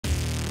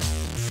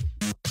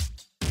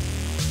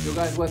Yo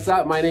guys, what's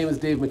up? My name is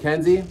Dave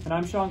McKenzie. And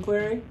I'm Sean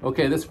Clary.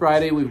 Okay, this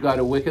Friday we've got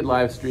a wicked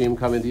live stream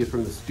coming to you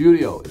from the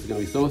studio. It's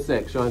gonna be so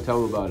sick. Sean,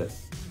 tell them about it.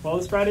 Well,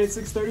 this Friday at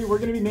 6:30, we're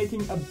gonna be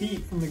making a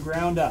beat from the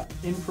ground up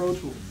in Pro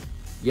Tools.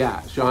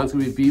 Yeah, Sean's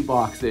gonna be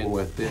beatboxing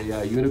with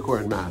the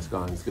unicorn mask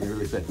on. It's gonna be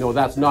really sick. No,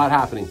 that's not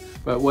happening.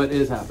 But what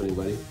is happening,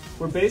 buddy?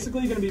 We're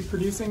basically gonna be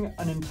producing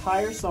an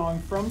entire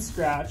song from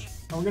scratch,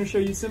 and we're gonna show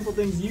you simple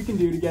things you can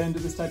do to get into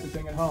this type of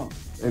thing at home.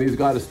 And he's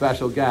got a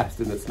special guest,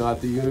 and it's not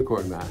the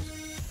unicorn mask.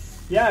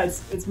 Yeah,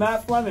 it's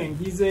Matt Fleming.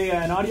 He's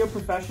an audio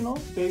professional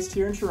based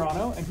here in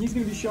Toronto, and he's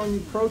going to be showing you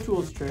Pro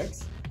Tools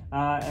tricks,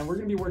 and we're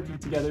going to be working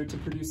together to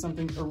produce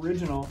something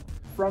original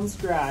from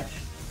scratch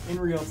in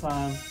real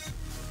time.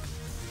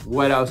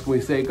 What else can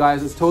we say?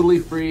 Guys, it's totally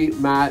free.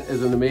 Matt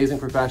is an amazing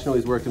professional.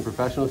 He's worked in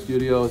professional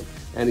studios,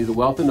 and he's a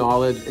wealth of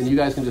knowledge, and you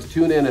guys can just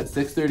tune in at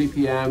 6:30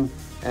 p.m.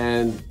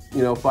 and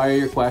fire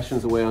your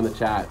questions away on the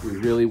chat. We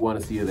really want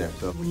to see you there.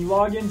 So when you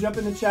log in, jump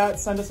in the chat,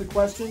 send us a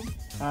question,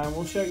 and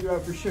we'll shout you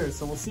out for sure.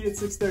 So we'll see you at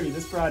 6:30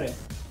 this Friday.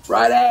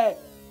 Friday!